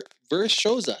this verse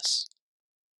shows us,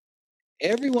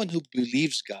 everyone who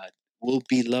believes God will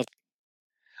be loved.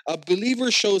 A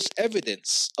believer shows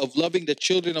evidence of loving the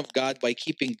children of God by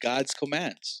keeping God's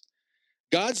commands.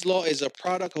 God's law is a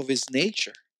product of His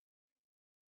nature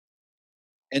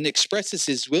and expresses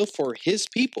His will for His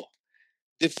people.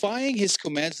 Defying His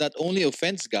commands not only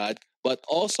offends God, but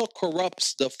also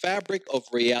corrupts the fabric of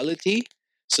reality,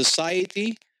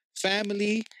 society,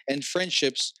 family, and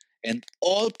friendships, and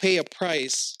all pay a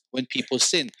price when people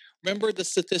sin. Remember the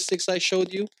statistics I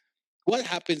showed you? What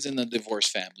happens in a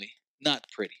divorced family? Not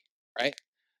pretty, right?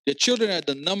 The children are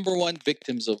the number one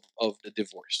victims of the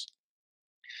divorce.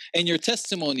 And your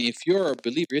testimony, if you're a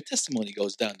believer, your testimony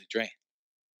goes down the drain.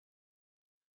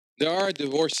 There are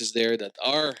divorces there that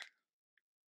are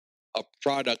a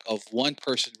product of one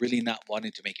person really not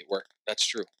wanting to make it work. That's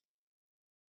true.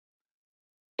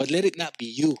 But let it not be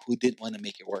you who didn't want to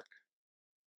make it work.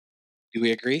 Do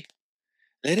we agree?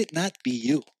 Let it not be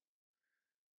you.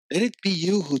 Let it be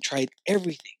you who tried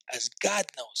everything, as God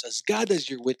knows, as God is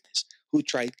your witness, who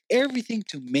tried everything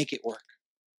to make it work.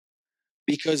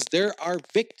 Because there are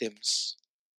victims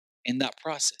in that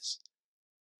process.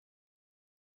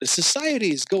 The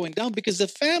society is going down because the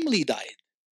family died.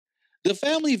 The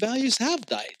family values have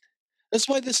died. That's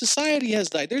why the society has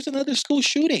died. There's another school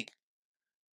shooting,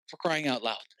 for crying out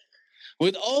loud.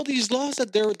 With all these laws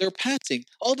that they're passing,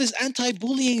 all these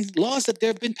anti-bullying laws that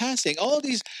they've been passing, all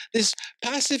these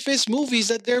pacifist movies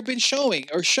that they've been showing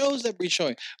or shows that they've been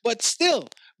showing, but still,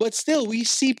 we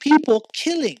see people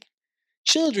killing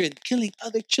children, killing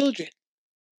other children.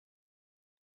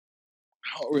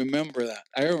 I don't remember that.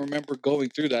 I don't remember going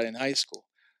through that in high school.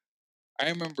 I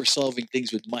remember solving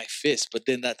things with my fist, but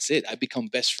then that's it. I become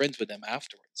best friends with them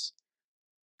afterwards.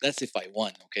 That's if I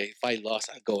won, okay? If I lost,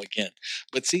 I go again.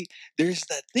 But see, there's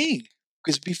that thing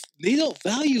because they don't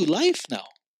value life now.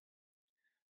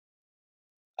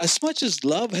 As much as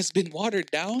love has been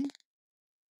watered down,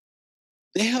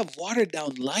 they have watered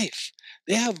down life.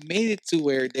 They have made it to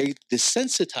where they're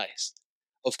desensitized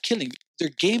of killing. Their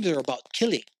games are about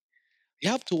killing. You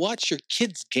have to watch your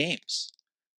kids' games.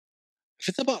 If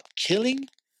it's about killing,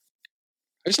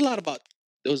 there's a lot about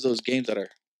those games that are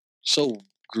so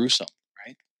gruesome,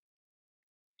 right?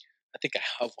 I think I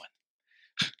have one.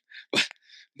 but,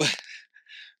 but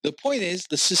the point is,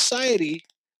 the society,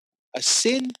 a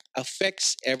sin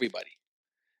affects everybody.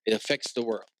 It affects the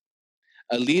world.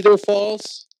 A leader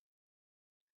falls,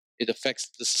 it affects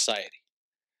the society.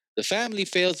 The family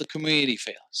fails, the community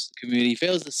fails. The community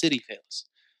fails, the city fails.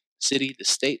 City, the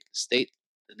state,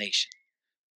 the nation.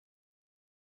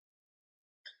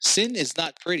 Sin is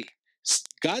not pretty.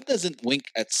 God doesn't wink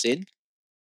at sin.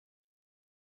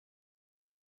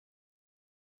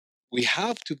 We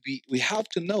have to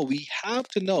know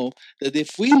that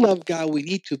if we love God, we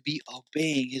need to be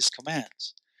obeying His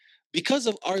commands. Because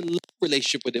of our love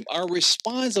relationship with Him, our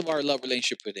response of our love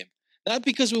relationship with Him. Not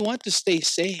because we want to stay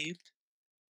saved.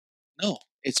 No,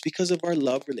 it's because of our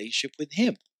love relationship with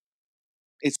Him.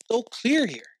 It's so clear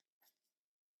here.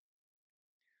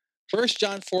 1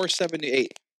 John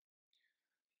 4:7-8.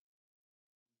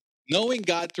 Knowing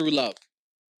God through love.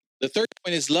 The third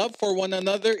point is love for one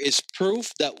another is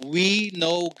proof that we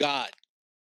know God.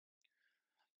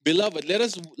 Beloved, let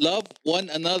us love one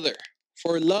another,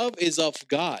 for love is of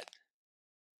God.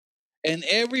 And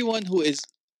everyone who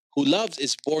loves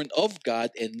is born of God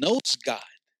and knows God.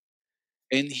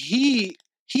 And he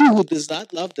who does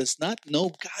not love does not know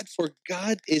God, for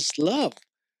God is love.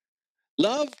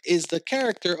 Love is the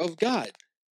character of God.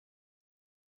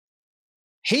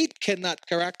 Hate cannot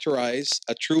characterize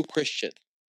a true Christian.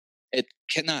 It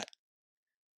cannot.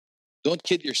 Don't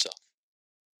kid yourself.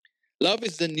 Love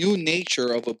is the new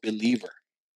nature of a believer.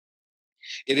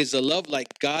 It is a love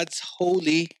like God's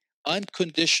holy,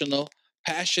 unconditional,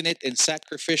 passionate, and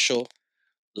sacrificial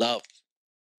love.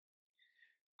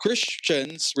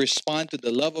 Christians respond to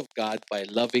the love of God by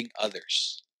loving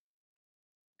others.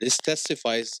 This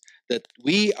testifies that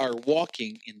we are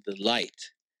walking in the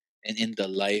light and in the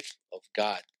life of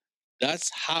God. That's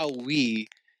how we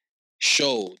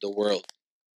show the world.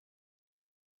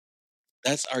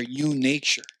 That's our new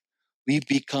nature. We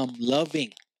become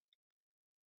loving.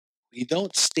 We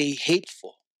don't stay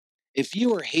hateful. If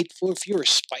you are hateful, if you are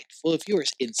spiteful, if you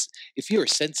are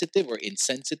sensitive or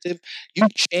insensitive, you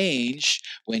change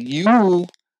when you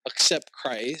accept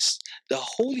Christ. The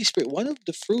Holy Spirit, one of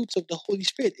the fruits of the Holy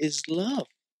Spirit is love.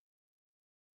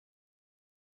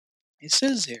 It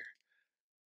says here,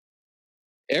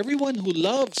 everyone who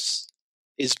loves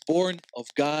is born of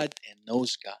God and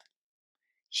knows God.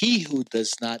 He who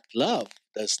does not love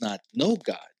does not know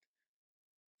God,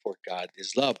 for God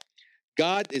is love.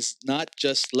 God is not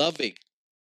just loving.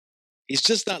 He's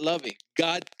just not loving.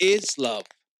 God is love.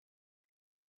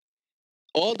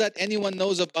 All that anyone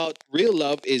knows about real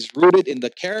love is rooted in the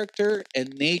character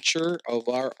and nature of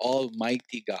our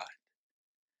Almighty God,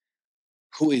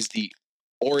 who is the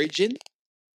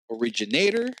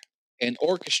originator, and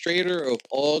orchestrator of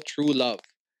all true love.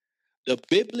 The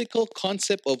biblical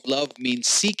concept of love means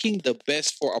seeking the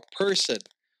best for a person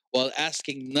while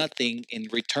asking nothing in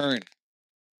return.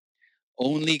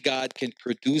 Only God can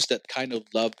produce that kind of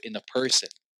love in a person.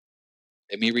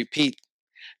 Let me repeat.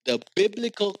 The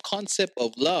biblical concept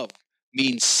of love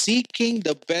means seeking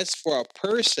the best for a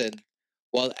person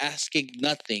while asking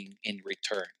nothing in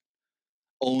return.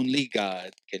 Only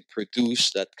God can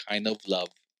produce that kind of love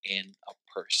in a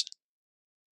person.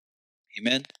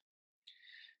 Amen?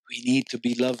 We need to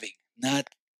be loving, not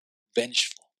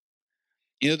vengeful.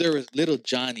 You know, there was little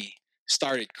Johnny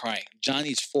started crying.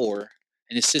 Johnny's 4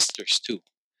 and his sister's 2.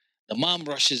 The mom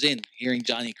rushes in hearing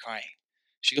Johnny crying.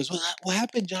 She goes, what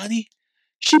happened, Johnny?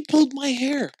 She pulled my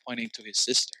hair, pointing to his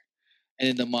sister. And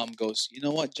then the mom goes, you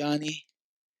know what, Johnny?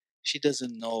 She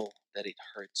doesn't know that it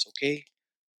hurts, okay?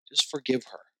 Just forgive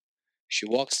her. She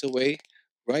walks away.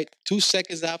 Right 2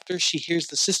 seconds after, she hears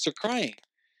the sister crying.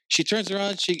 She turns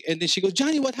around, and then she goes,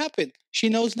 Johnny, what happened? She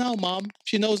knows now, Mom.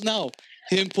 She knows now.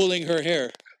 Him pulling her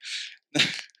hair.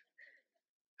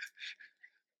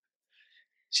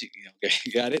 Okay,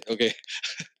 you got it? Okay.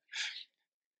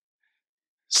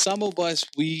 Some of us,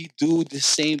 we do the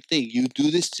same thing. You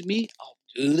do this to me, I'll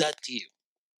do that to you.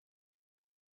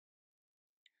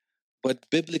 But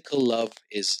biblical love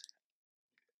is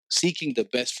seeking the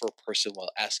best for a person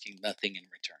while asking nothing in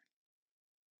return.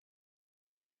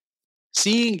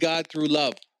 Seeing God through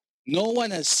love. No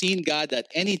one has seen God at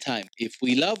any time. If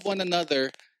we love one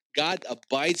another, God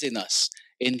abides in us.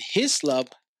 His love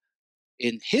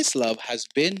has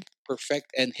been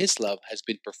perfect, and His love has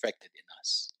been perfected in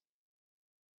us.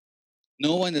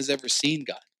 No one has ever seen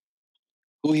God.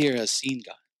 Who here has seen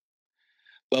God?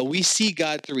 But we see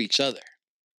God through each other.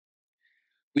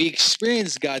 We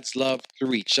experience God's love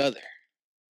through each other.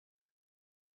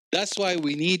 That's why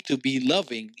we need to be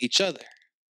loving each other,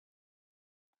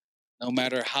 no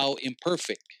matter how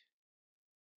imperfect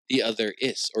the other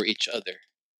is or each other.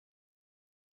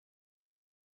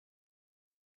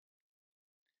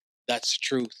 That's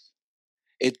truth.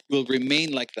 It will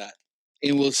remain like that.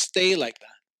 It will stay like that.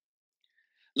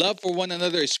 Love for one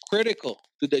another is critical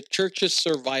to the church's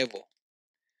survival,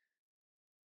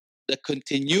 the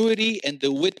continuity and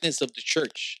the witness of the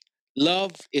church.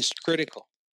 Love is critical.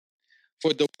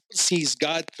 For the world sees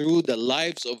God through the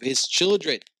lives of His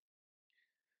children.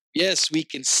 Yes, we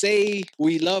can say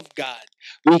we love God.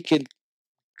 We can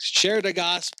share the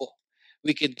gospel.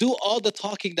 We can do all the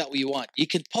talking that we want. You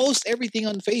can post everything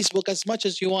on Facebook as much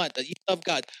as you want that you love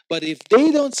God. But if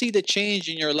they don't see the change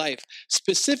in your life,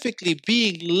 specifically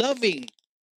being loving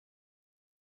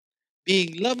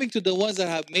to the ones that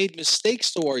have made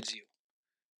mistakes towards you,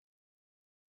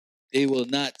 they will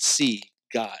not see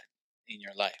God in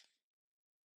your life.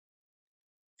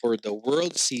 For the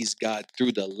world sees God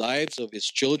through the lives of his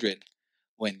children.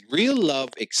 When real love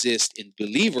exists in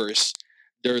believers,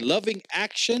 their loving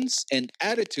actions and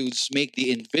attitudes make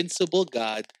the invincible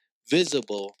God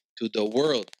visible to the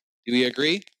world. Do we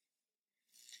agree?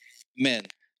 Men,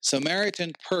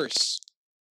 Samaritan Purse,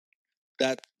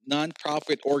 that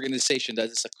nonprofit organization that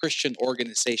is a Christian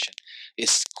organization,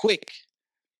 is quick.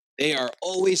 They are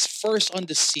always first on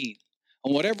the scene.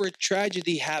 And whatever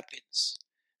tragedy happens,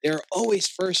 they're always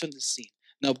first on the scene.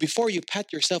 Now, before you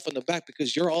pat yourself on the back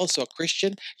because you're also a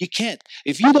Christian, you can't.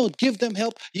 If you don't give them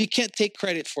help, you can't take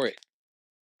credit for it.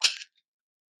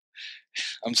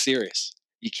 I'm serious.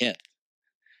 You can't.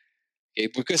 Okay,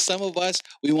 because some of us,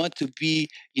 we want to be,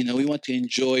 we want to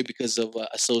enjoy because of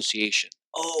association.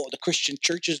 Oh, the Christian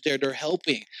churches there, they're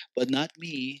helping, but not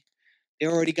me. They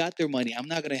already got their money. I'm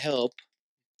not going to help.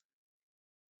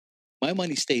 My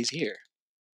money stays here.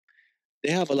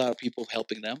 They have a lot of people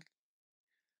helping them.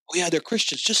 Oh yeah, they're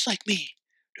Christians just like me.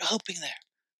 They're helping there.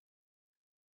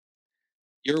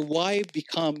 Your why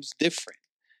becomes different.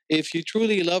 If you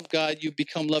truly love God, you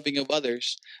become loving of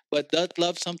others, but that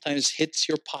love sometimes hits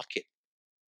your pocket,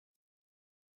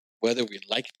 whether we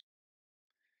like it.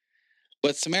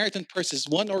 But Samaritan Purse is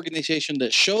one organization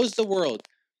that shows the world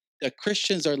that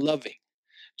Christians are loving.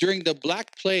 During the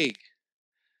Black Plague,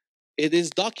 it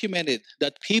is documented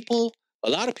that a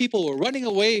lot of people were running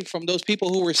away from those people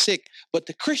who were sick, but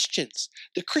the Christians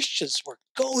were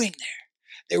going there.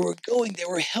 They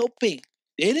were helping.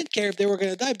 They didn't care if they were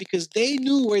going to die because they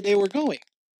knew where they were going.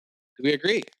 Do we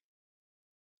agree?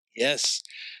 Yes,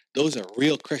 those are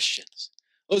real Christians.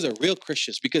 Those are real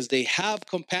Christians because they have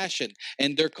compassion,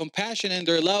 and their compassion and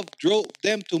their love drove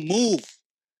them to move.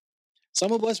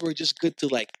 Some of us were just good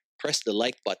to press the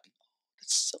like button.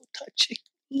 That's so touching.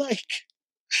 Like,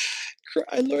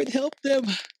 cry, Lord, help them.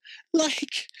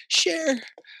 Like, share.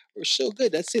 We're so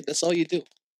good. That's it. That's all you do.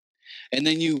 And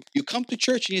then you come to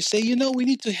church and you say, we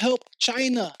need to help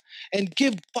China and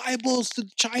give Bibles to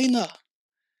China.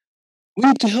 We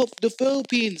need to help the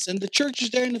Philippines and the churches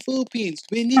there in the Philippines.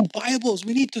 We need Bibles.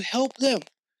 We need to help them.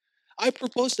 I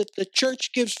propose that the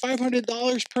church gives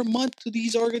 $500 per month to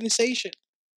these organizations.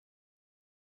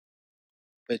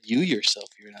 But you yourself,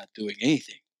 you're not doing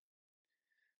anything.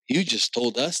 You just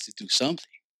told us to do something.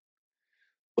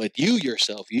 But you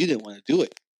yourself, you didn't want to do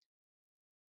it.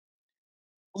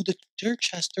 Oh, the church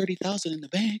has 30,000 in the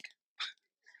bank.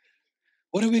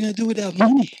 What are we going to do with that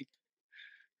money?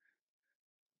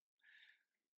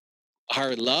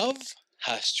 Our love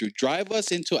has to drive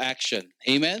us into action.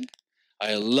 Amen?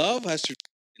 Our love has to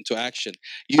into action.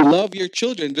 You love your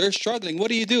children. They're struggling.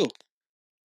 What do?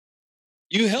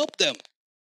 You help them.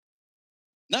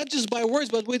 Not just by words,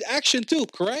 but with action too,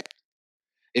 correct?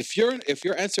 If your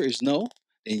answer is no,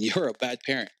 then you're a bad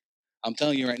parent. I'm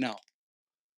telling you right now.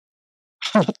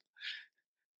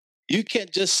 You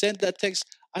can't just send that text,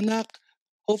 Anak,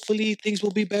 hopefully things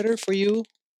will be better for you,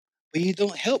 but you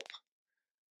don't help.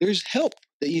 There's help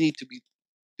that you need to be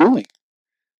doing.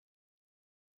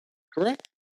 Correct?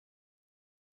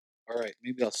 All right,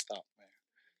 maybe I'll stop.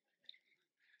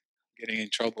 Getting in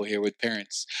trouble here with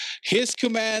parents. His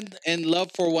command and love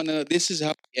for one another. This is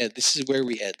how we end. This is where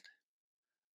we end.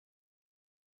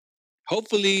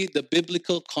 Hopefully, the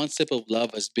biblical concept of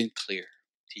love has been clear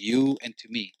to you and to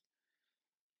me.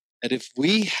 That if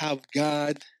we have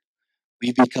God,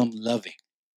 we become loving.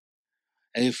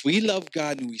 And if we love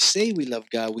God and we say we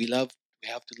love God, we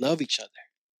have to love each other.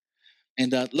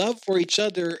 And that love for each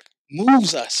other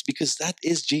moves us because that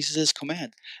is Jesus'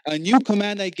 command. A new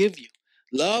command I give you.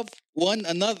 Love one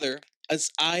another as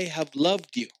I have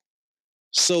loved you.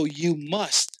 So you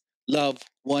must love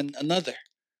one another.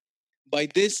 By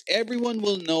this, everyone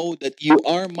will know that you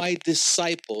are my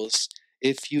disciples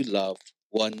if you love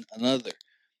one another.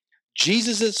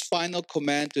 Jesus' final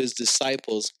command to his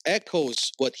disciples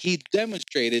echoes what he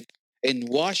demonstrated in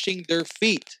washing their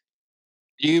feet.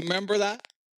 Do you remember that?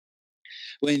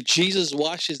 When Jesus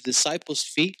washed his disciples'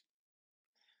 feet?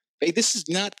 Hey, this is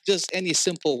not just any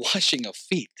simple washing of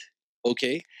feet,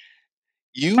 okay?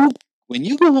 When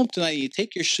you go home tonight, you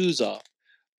take your shoes off,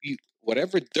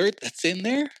 whatever dirt that's in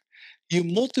there, you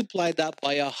multiply that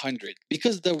by 100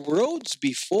 because the roads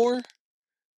before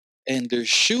and their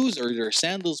shoes or their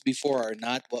sandals before are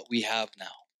not what we have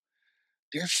now.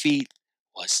 Their feet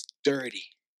was dirty.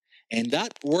 And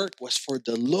that work was for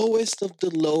the lowest of the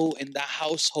low in the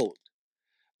household.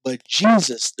 But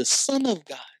Jesus, the Son of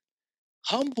God,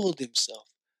 humbled himself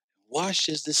and washed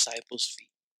his disciples' feet.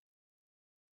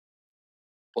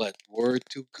 But we're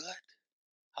too good.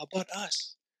 How about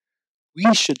us?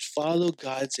 We should follow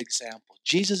God's example,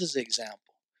 Jesus'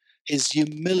 example, his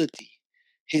humility,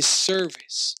 his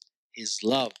service, his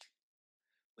love.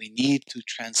 We need to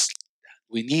translate that.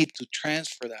 We need to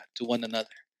transfer that to one another.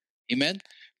 Amen?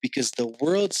 Because the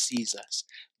world sees us.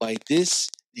 By this,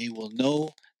 they will know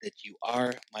that you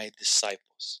are my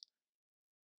disciples.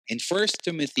 In 1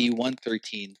 Timothy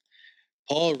 1:13,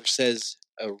 Paul says,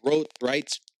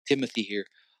 writes Timothy here,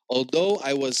 although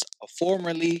I was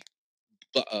formerly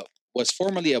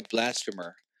a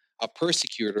blasphemer, a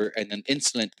persecutor, and an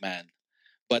insolent man,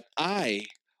 but I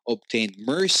obtained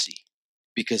mercy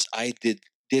because I did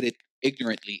it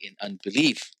ignorantly in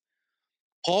unbelief.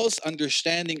 Paul's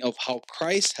understanding of how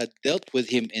Christ had dealt with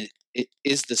him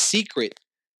is the secret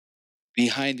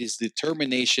behind his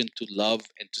determination to love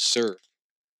and to serve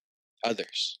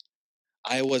others.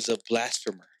 I was a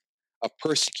blasphemer, a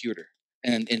persecutor,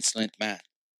 and an insolent man.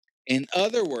 In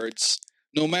other words,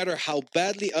 no matter how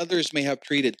badly others may have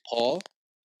treated Paul,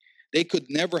 they could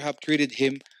never have treated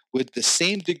him with the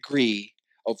same degree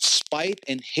of spite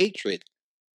and hatred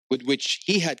with which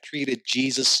he had treated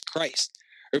Jesus Christ.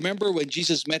 Remember when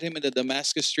Jesus met him in the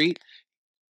Damascus street?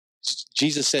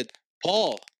 Jesus said,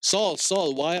 Paul, Saul,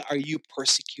 Saul, why are you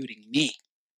persecuting me?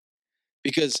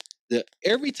 Because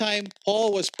every time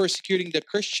Paul was persecuting the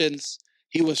Christians,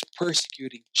 he was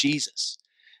persecuting Jesus.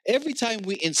 Every time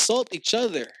we insult each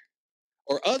other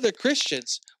or other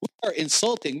Christians, we are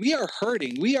insulting, we are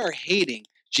hurting, we are hating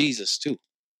Jesus too.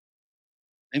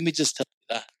 Let me just tell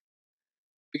you that.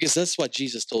 Because that's what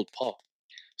Jesus told Paul.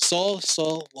 Saul,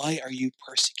 Saul, why are you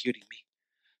persecuting me?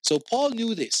 So Paul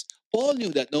knew this. Paul knew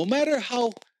that no matter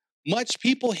how much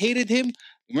people hated him,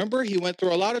 remember he went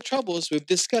through a lot of troubles. We've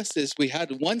discussed this. We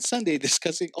had one Sunday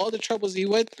discussing all the troubles he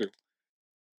went through.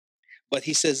 But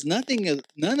he says none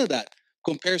of that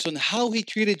compares on how he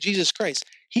treated Jesus Christ.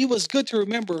 He was good to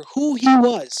remember who he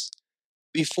was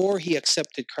before he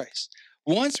accepted Christ.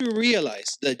 Once we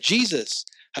realize that Jesus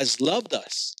has loved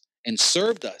us and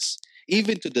served us,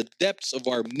 even to the depths of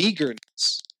our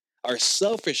meagerness, our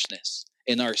selfishness,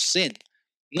 and our sin,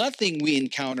 nothing we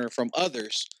encounter from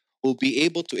others will be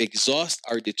able to exhaust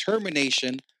our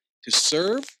determination to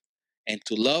serve and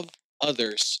to love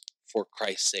others for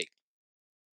Christ's sake.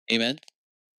 Amen?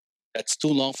 That's too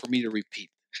long for me to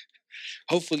repeat.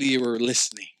 Hopefully, you were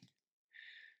listening.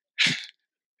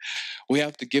 We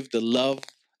have to give the love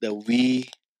that we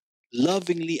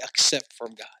lovingly accept from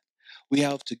God. We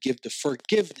have to give the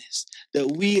forgiveness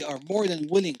that we are more than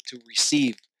willing to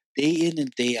receive day in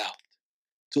and day out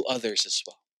to others as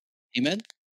well. Amen?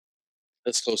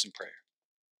 Let's close in prayer.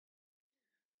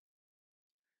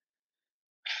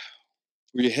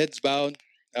 With your heads bowed,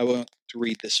 I want to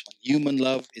read this one. Human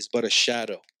love is but a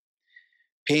shadow,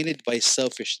 painted by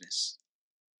selfishness.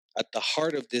 At the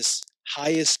heart of this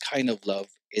highest kind of love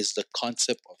is the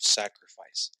concept of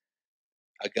sacrifice.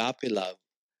 Agape love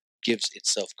gives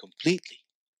itself completely,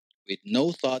 with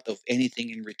no thought of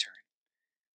anything in return.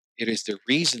 It is the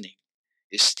reasoning,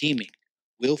 esteeming,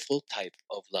 willful type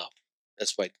of love.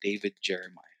 That's by David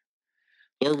Jeremiah.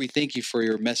 Lord, we thank you for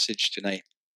your message tonight.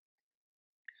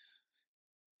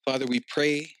 Father, we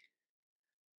pray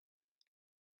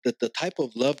that the type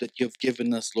of love that you've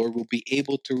given us, Lord, will be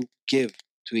able to give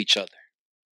to each other.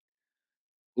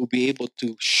 We'll be able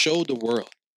to show the world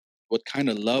what kind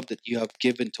of love that you have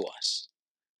given to us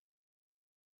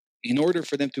in order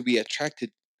for them to be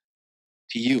attracted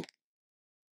to you,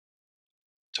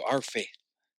 to our faith.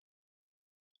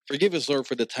 Forgive us, Lord,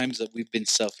 for the times that we've been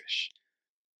selfish.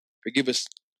 Forgive us,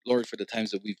 Lord, for the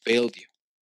times that we failed you.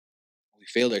 We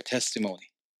failed our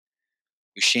testimony.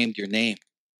 We shamed your name.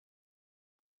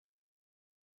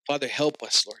 Father, help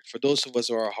us, Lord, for those of us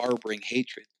who are harboring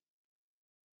hatred.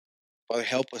 Father,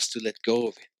 help us to let go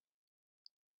of it.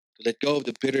 To let go of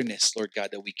the bitterness, Lord God,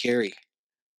 that we carry.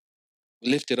 We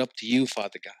lift it up to you,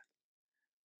 Father God.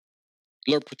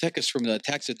 Lord, protect us from the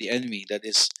attacks of the enemy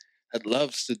that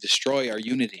loves to destroy our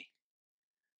unity.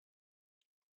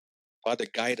 Father,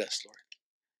 guide us, Lord.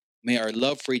 May our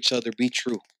love for each other be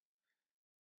true,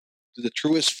 to the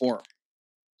truest form,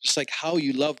 just like how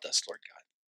you loved us, Lord God,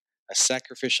 a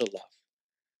sacrificial love.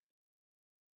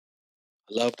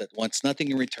 A love that wants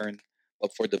nothing in return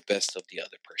but for the best of the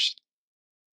other person.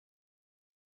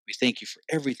 We thank you for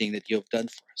everything that you have done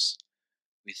for us.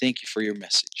 We thank you for your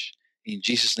message. In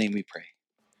Jesus' name we pray.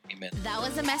 Amen. That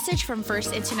was a message from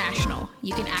First International.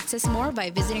 You can access more by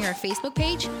visiting our Facebook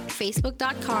page,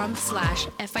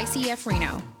 facebook.com/FICF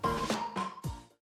Reno.